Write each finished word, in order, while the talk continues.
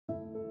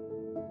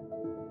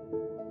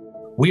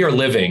We are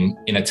living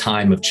in a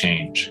time of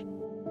change.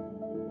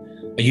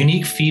 A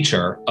unique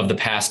feature of the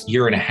past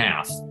year and a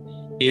half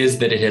is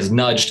that it has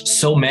nudged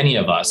so many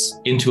of us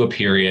into a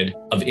period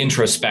of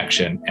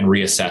introspection and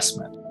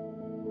reassessment.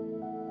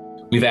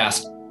 We've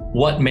asked,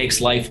 what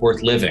makes life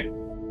worth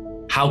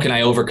living? How can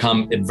I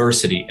overcome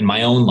adversity in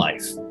my own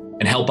life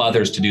and help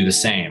others to do the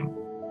same?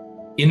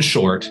 In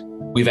short,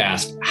 we've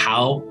asked,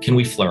 how can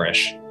we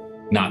flourish,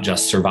 not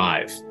just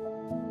survive?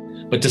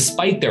 But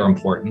despite their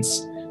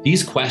importance,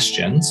 these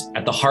questions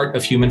at the heart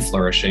of human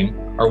flourishing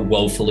are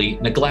woefully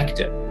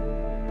neglected.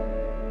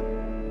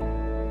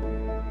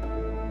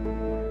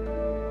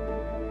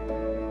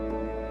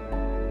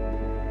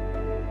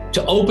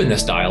 To open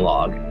this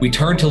dialogue, we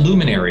turn to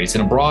luminaries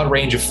in a broad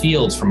range of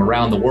fields from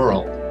around the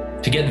world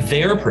to get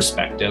their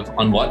perspective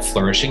on what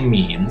flourishing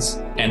means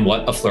and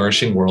what a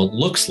flourishing world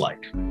looks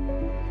like.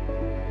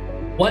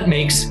 What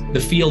makes the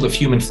field of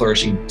human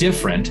flourishing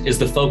different is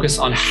the focus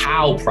on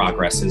how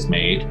progress is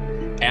made,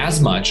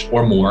 as much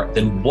or more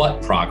than what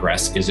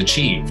progress is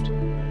achieved.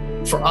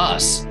 For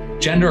us,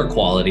 gender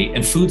equality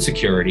and food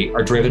security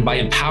are driven by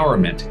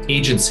empowerment,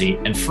 agency,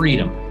 and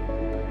freedom.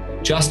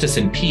 Justice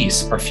and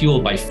peace are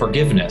fueled by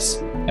forgiveness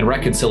and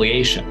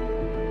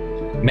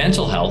reconciliation.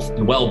 Mental health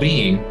and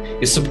well-being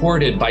is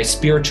supported by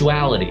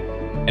spirituality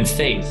and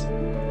faith.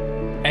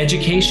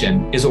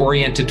 Education is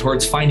oriented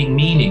towards finding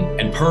meaning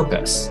and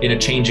purpose in a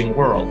changing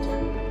world.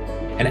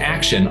 And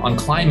action on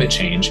climate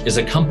change is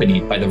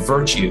accompanied by the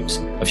virtues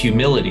of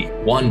humility,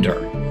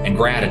 wonder, and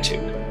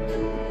gratitude.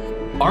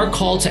 Our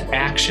call to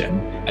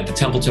action at the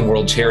Templeton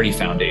World Charity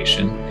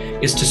Foundation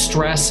is to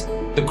stress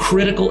the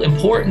critical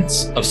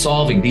importance of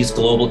solving these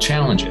global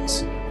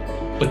challenges.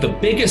 But the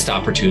biggest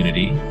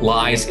opportunity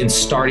lies in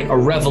starting a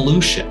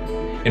revolution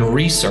in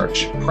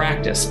research,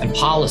 practice, and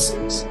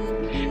policies.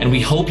 And we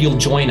hope you'll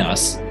join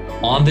us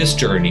on this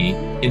journey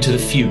into the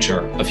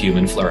future of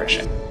human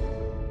flourishing.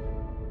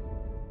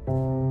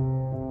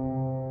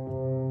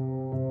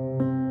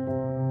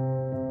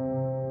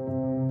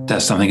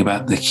 There's something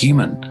about the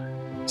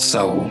human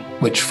soul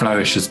which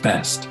flourishes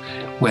best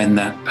when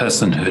that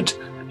personhood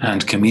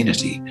and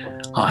community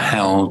are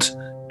held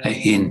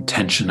in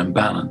tension and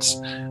balance,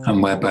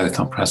 and where both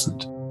are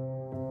present.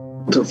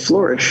 To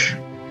flourish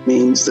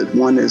means that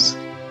one is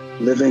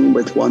living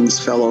with one's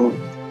fellow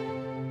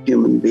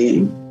human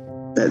being,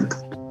 that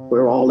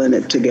we're all in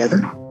it together.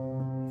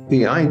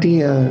 The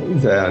idea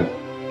that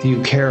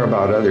you care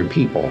about other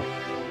people,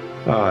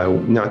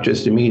 not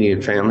just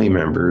immediate family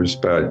members,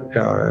 but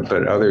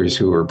others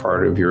who are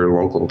part of your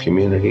local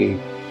community.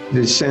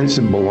 This sense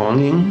of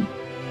belonging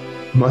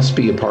must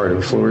be a part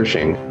of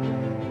flourishing.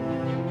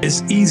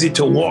 It's easy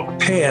to walk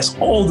past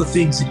all the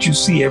things that you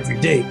see every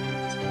day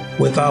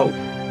without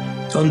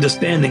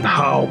understanding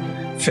how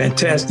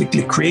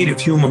fantastically creative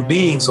human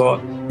beings are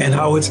and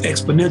how it's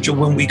exponential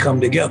when we come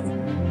together.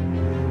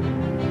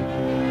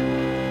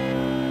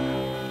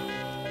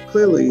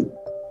 Clearly,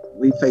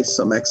 we face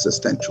some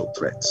existential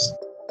threats.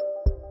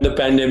 The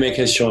pandemic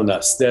has shown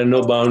us there are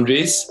no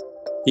boundaries,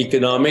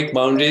 economic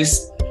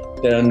boundaries,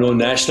 there are no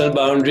national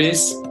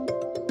boundaries,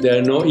 there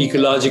are no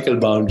ecological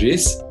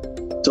boundaries.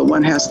 So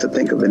one has to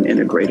think of an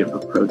integrative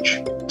approach.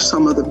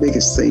 Some of the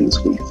biggest things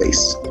we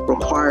face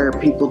require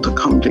people to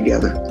come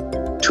together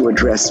to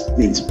address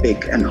these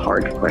big and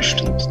hard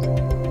questions.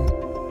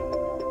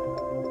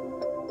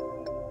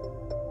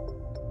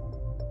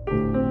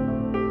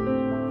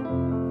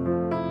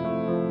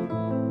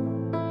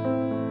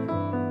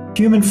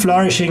 Human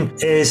flourishing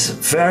is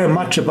very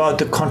much about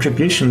the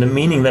contribution, the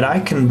meaning that I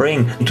can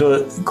bring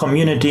to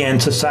community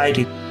and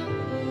society.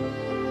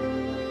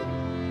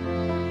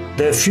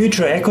 The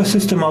future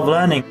ecosystem of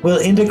learning will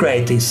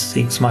integrate these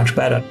things much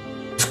better.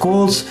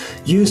 Schools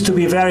used to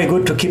be very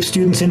good to keep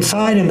students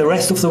inside and the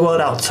rest of the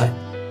world outside.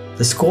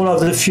 The school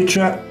of the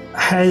future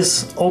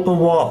has open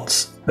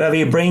walls where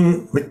we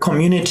bring the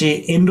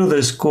community into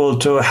the school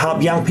to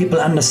help young people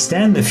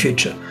understand the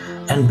future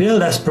and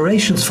build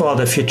aspirations for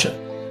the future.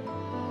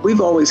 We've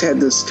always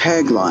had this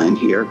tagline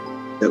here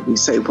that we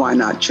say, why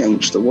not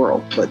change the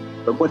world? But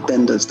what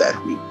then does that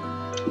mean?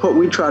 What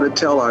we try to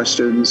tell our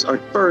students are,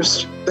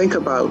 first, think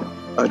about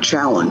a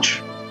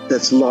challenge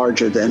that's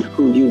larger than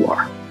who you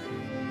are.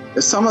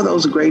 Some of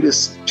those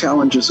greatest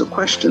challenges or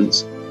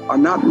questions are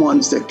not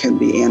ones that can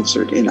be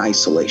answered in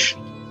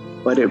isolation,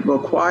 but it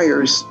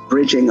requires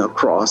bridging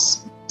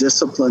across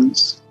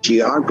disciplines,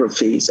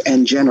 geographies,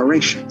 and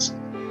generations.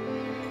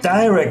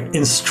 Direct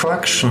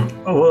instruction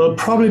will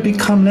probably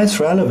become less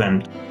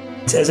relevant.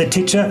 As a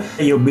teacher,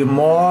 you'll be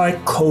more a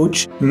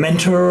coach,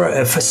 mentor,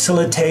 a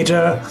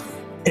facilitator,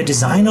 a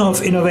designer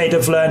of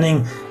innovative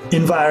learning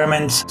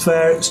environments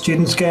where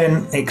students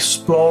can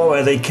explore,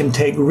 where they can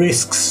take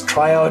risks,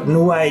 try out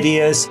new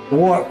ideas,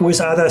 work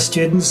with other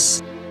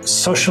students.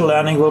 Social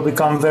learning will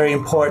become very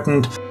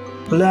important.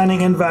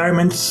 Learning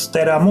environments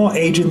that are more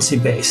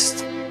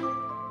agency-based.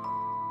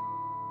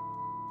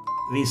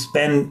 We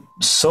spend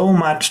so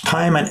much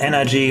time and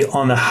energy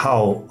on the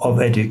how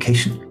of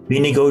education. We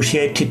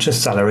negotiate teacher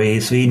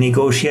salaries, we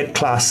negotiate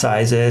class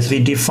sizes,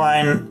 we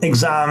define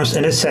exams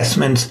and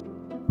assessments.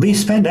 we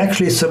spend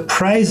actually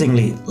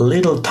surprisingly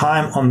little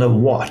time on the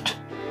what.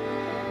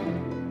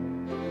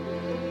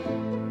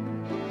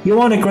 You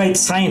want a great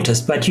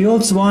scientist, but you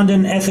also want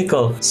an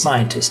ethical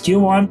scientist. You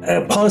want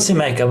a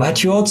policymaker,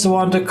 but you also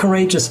want a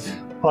courageous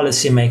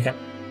policymaker.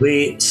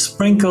 We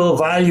sprinkle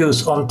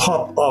values on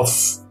top of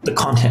the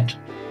content.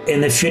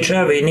 In the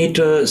future, we need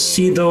to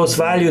see those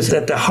values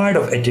at the heart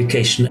of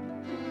education.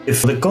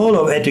 If the goal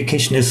of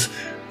education is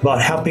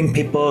about helping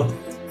people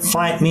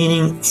find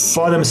meaning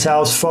for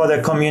themselves, for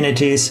their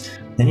communities,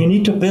 then you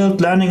need to build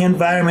learning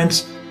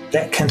environments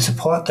that can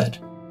support that.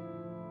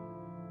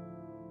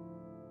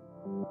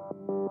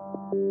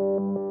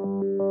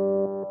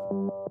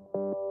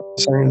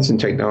 Science and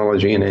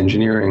technology and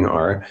engineering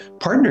are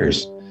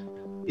partners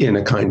in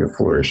a kind of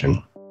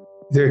flourishing.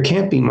 There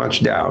can't be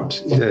much doubt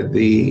that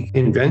the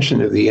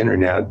invention of the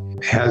internet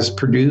has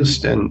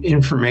produced an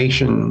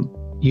information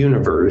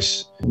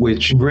universe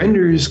which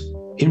renders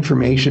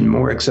information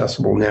more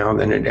accessible now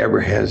than it ever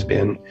has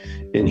been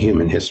in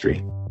human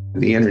history.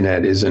 The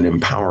internet is an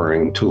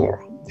empowering tool.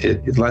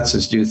 It lets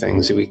us do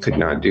things that we could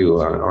not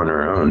do on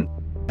our own.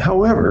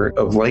 However,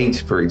 of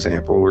late, for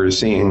example, we're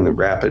seeing the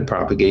rapid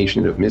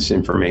propagation of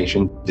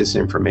misinformation,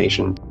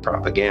 disinformation,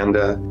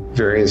 propaganda,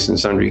 various and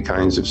sundry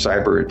kinds of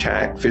cyber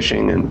attack,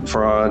 phishing and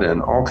fraud,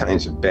 and all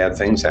kinds of bad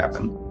things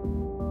happen.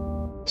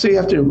 So you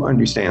have to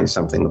understand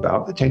something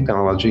about the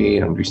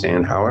technology,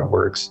 understand how it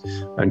works,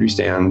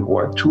 understand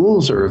what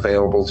tools are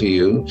available to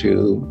you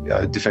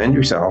to defend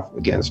yourself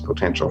against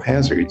potential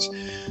hazards.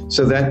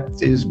 So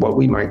that is what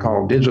we might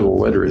call digital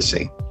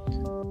literacy.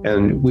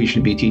 And we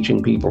should be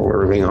teaching people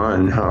early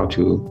on how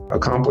to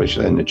accomplish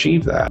and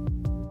achieve that.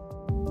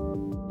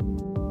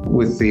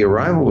 With the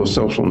arrival of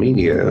social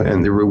media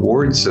and the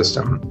reward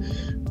system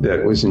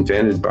that was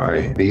invented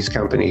by these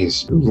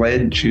companies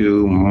led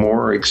to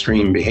more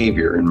extreme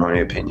behavior, in my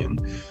opinion.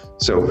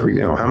 So,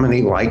 how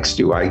many likes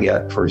do I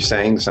get for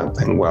saying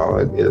something?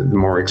 Well, the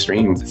more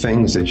extreme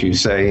things that you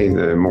say,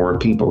 the more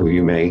people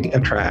you may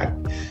attract,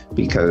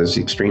 because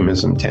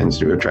extremism tends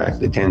to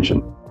attract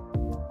attention.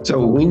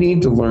 So we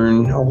need to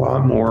learn a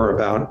lot more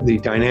about the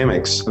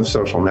dynamics of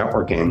social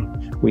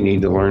networking. We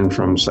need to learn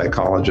from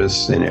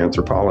psychologists and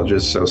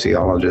anthropologists,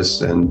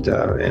 sociologists, and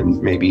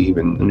maybe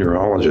even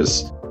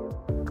neurologists.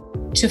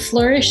 To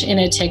flourish in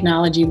a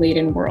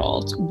technology-laden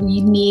world, we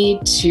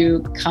need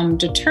to come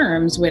to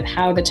terms with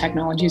how the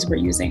technologies we're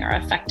using are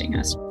affecting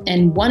us.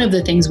 And one of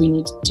the things we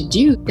need to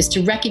do is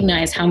to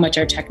recognize how much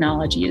our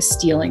technology is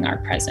stealing our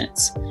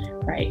presence,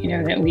 right?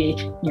 That we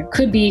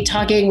could be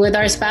talking with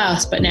our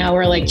spouse, but now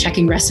we're like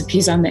checking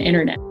recipes on the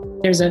internet.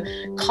 There's a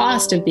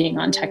cost of being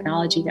on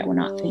technology that we're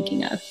not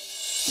thinking of.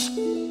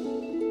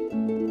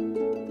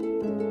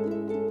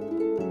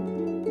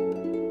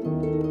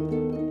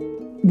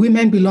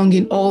 Women belong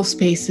in all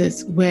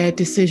spaces where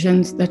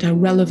decisions that are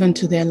relevant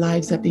to their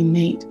lives are being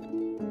made.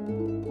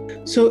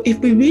 So if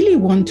we really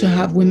want to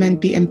have women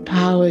be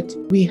empowered,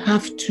 we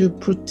have to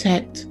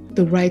protect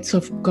the rights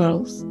of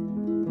girls.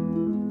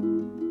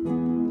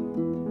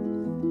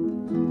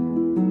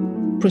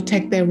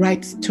 Protect their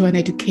rights to an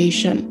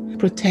education,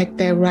 protect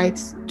their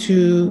rights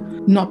to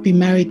not be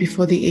married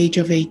before the age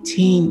of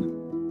 18.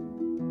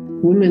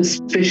 Women,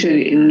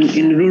 especially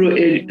in rural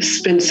areas,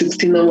 spend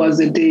 16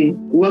 hours a day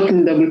working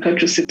in the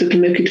agricultural sector to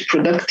make it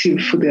productive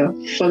for their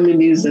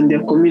families and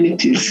their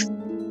communities.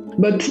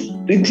 But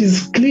it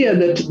is clear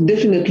that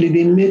definitely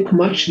they make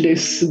much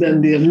less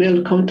than their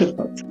male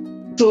counterparts.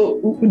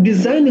 So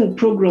designing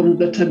programs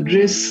that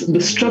address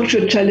the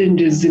structural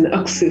challenges in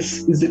access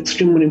is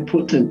extremely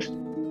important.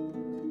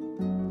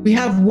 We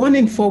have 1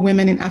 in 4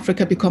 women in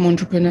Africa become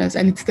entrepreneurs,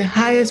 and it's the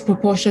highest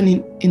proportion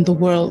in the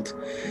world.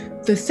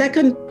 The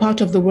second part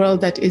of the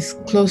world that is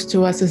close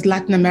to us is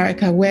Latin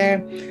America, where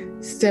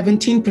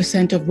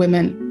 17% of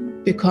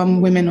women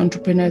become women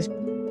entrepreneurs.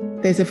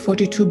 There's a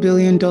 $42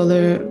 billion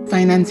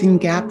financing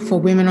gap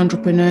for women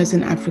entrepreneurs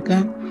in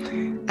Africa,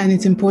 and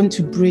it's important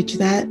to bridge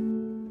that.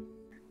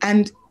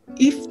 And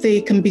if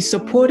they can be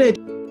supported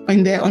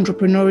in their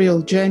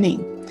entrepreneurial journey,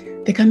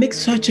 they can make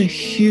such a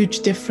huge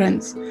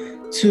difference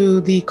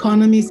to the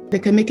economies. They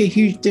can make a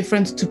huge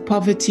difference to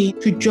poverty,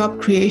 to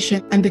job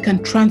creation, and they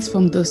can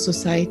transform those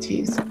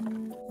societies.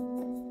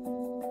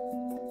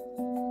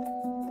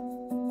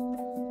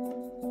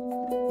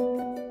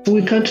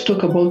 We can't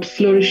talk about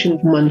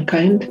flourishing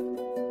mankind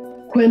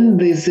when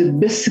there's a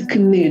basic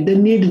need, a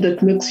need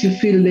that makes you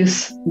feel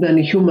less than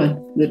human,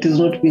 that is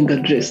not being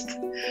addressed.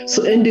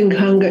 So ending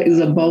hunger is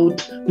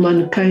about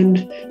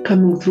mankind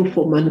coming through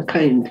for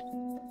mankind.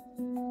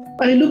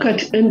 I look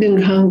at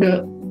ending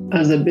hunger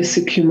as a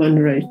basic human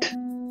right.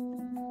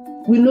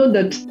 We know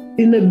that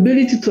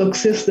inability to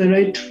access the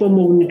right form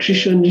of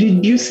nutrition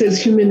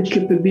reduces human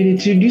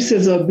capability,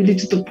 reduces our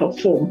ability to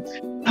perform.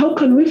 How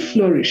can we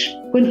flourish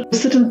when a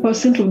certain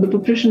percent of the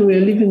population we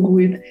are living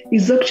with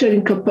is actually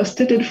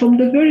incapacitated from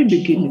the very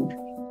beginning?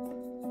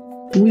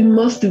 We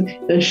must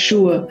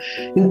ensure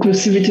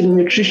inclusivity in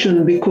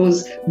nutrition,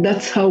 because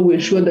that's how we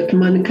ensure that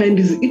mankind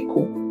is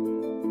equal.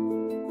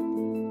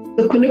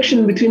 The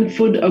connection between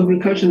food,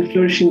 agriculture, and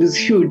flourishing is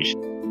huge.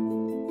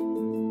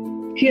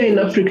 Here in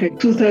Africa,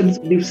 2/3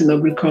 lives in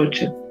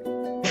agriculture.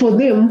 For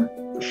them,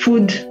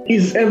 food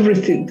is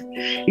everything.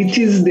 It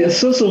is their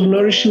source of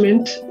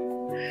nourishment.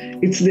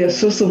 It's their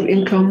source of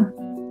income.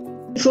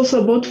 It's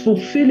also about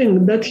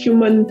fulfilling that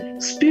human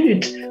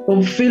spirit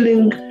of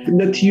feeling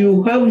that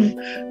you have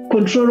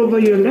control over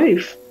your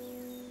life.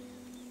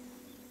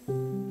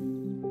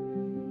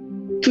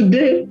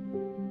 Today,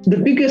 the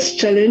biggest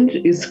challenge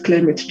is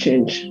climate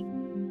change.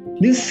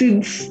 These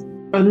seeds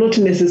are not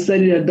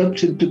necessarily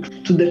adapted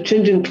to the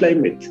changing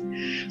climate.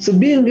 So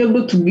being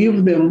able to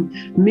give them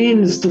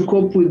means to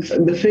cope with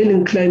the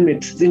failing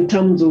climate in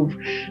terms of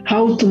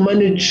how to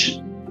manage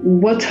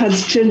what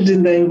has changed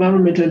in the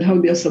environment and how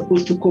they are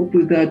supposed to cope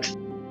with that.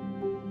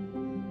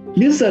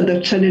 These are the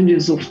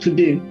challenges of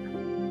today.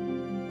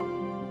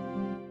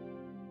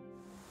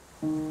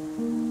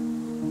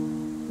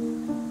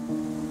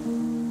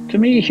 To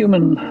me,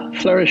 human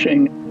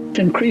flourishing,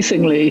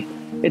 increasingly,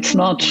 it's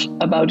not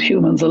about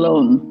humans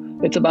alone.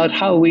 It's about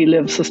how we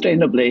live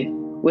sustainably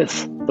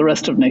with the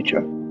rest of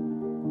nature.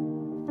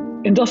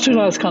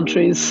 Industrialized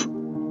countries,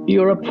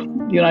 Europe,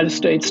 the United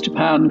States,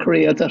 Japan,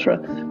 Korea, etc.,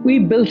 we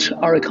built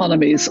our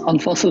economies on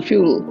fossil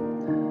fuel.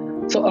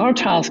 So our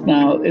task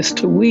now is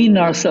to wean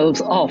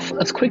ourselves off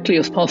as quickly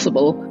as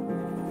possible.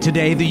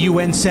 Today, the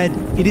UN said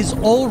it is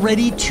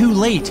already too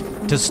late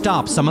to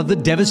stop some of the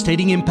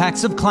devastating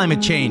impacts of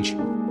climate change.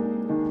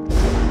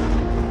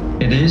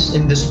 It is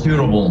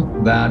indisputable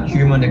that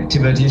human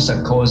activities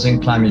are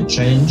causing climate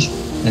change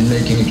and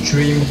making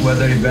extreme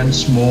weather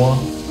events more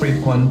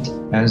frequent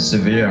and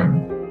severe.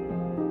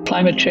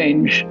 Climate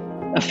change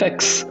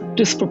affects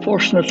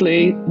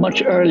disproportionately,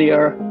 much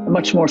earlier,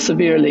 much more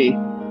severely,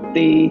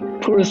 the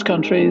poorest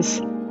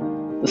countries,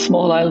 the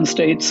small island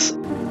states,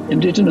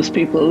 indigenous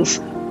peoples,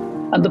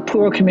 and the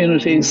poor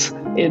communities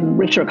in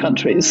richer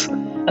countries.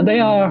 And they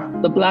are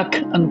the black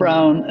and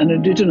brown and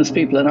indigenous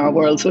people in our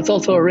world, so it's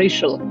also a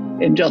racial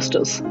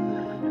injustice.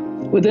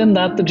 Within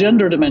that, the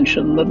gender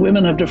dimension, that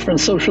women have different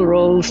social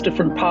roles,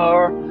 different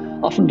power,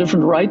 often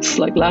different rights,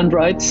 like land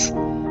rights.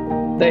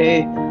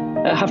 They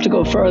have to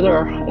go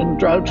further in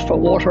drought for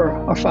water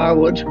or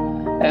firewood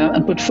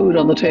and put food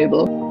on the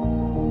table.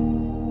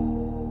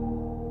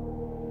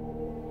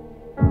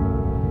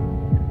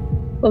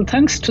 Well,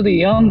 thanks to the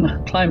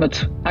young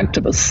climate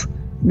activists,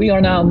 we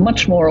are now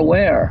much more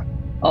aware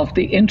of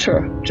the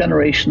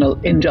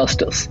intergenerational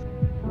injustice.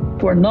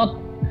 We're not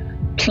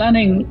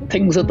planning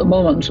things at the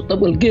moment that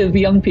will give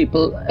young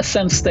people a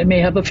sense they may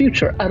have a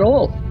future at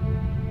all.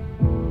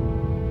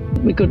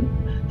 We could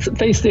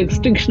face the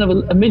extinction of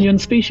a million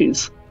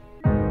species.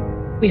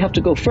 We have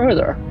to go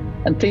further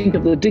and think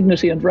of the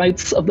dignity and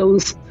rights of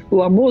those who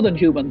are more than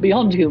human,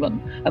 beyond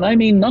human. And I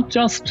mean not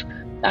just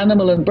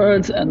animal and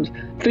birds and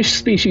fish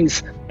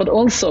species, but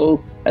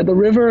also the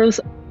rivers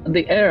and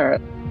the air.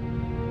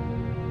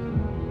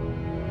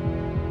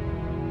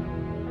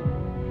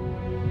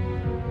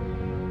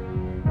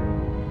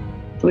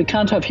 So we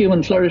can't have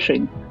human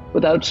flourishing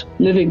without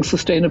living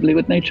sustainably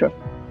with nature.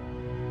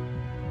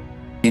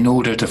 In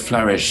order to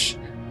flourish,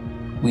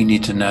 we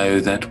need to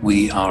know that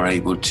we are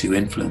able to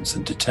influence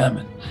and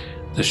determine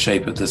the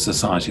shape of the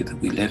society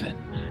that we live in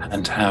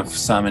and have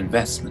some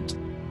investment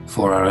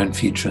for our own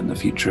future and the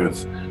future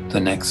of the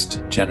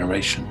next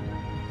generation.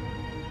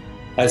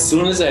 As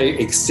soon as I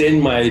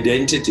extend my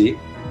identity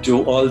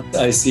to all,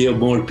 I see a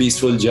more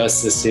peaceful,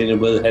 just,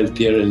 sustainable,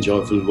 healthier, and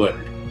joyful world.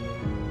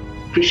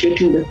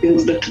 Appreciating the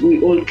things that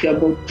we all care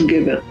about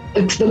together.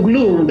 It's the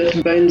gloom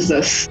that binds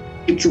us.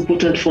 It's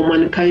important for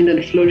mankind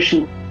and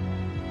flourishing.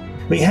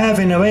 We have,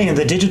 in a way, in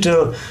the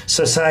digital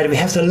society, we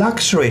have the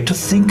luxury to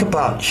think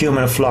about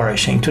human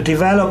flourishing, to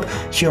develop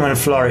human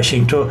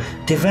flourishing, to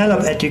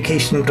develop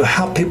education, to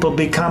help people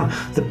become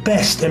the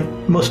best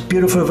and most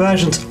beautiful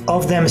versions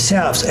of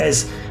themselves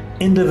as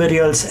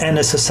individuals and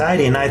a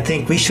society. And I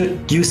think we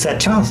should use that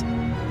chance.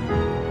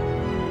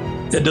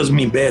 That doesn't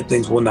mean bad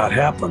things will not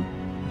happen.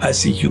 I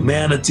see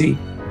humanity.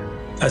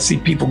 I see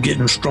people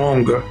getting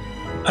stronger.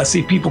 I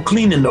see people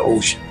cleaning the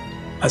ocean.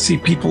 I see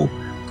people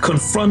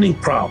confronting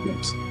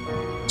problems.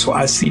 So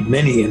I see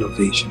many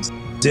innovations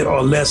that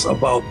are less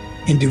about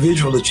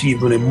individual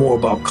achievement and more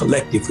about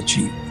collective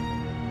achievement.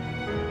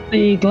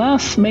 The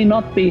glass may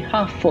not be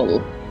half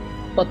full,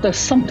 but there's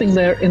something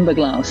there in the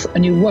glass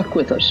and you work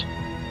with it.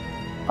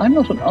 I'm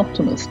not an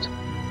optimist.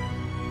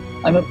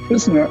 I'm a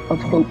prisoner of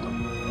hope.